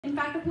In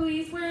fact, the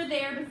police were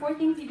there before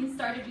things even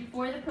started,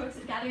 before the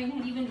protest gathering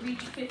had even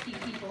reached 50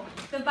 people.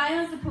 The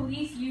violence the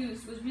police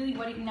used was really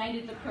what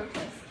ignited the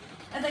protest.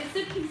 As I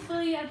stood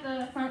peacefully at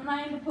the front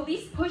line, the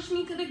police pushed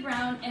me to the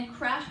ground and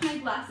crashed my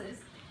glasses.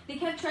 They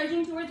kept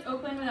charging towards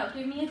Oakland without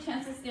giving me a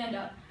chance to stand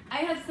up. I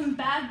had some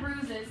bad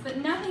bruises, but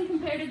nothing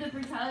compared to the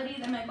brutality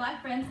that my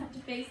black friends have to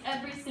face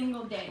every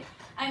single day.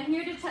 I'm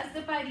here to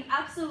testify the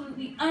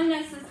absolutely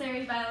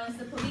unnecessary violence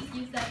the police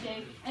used that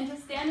day and to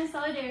stand in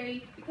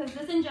solidarity because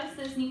this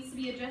injustice needs to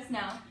be addressed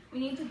now. We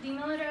need to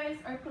demilitarize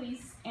our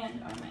police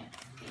and our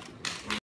might.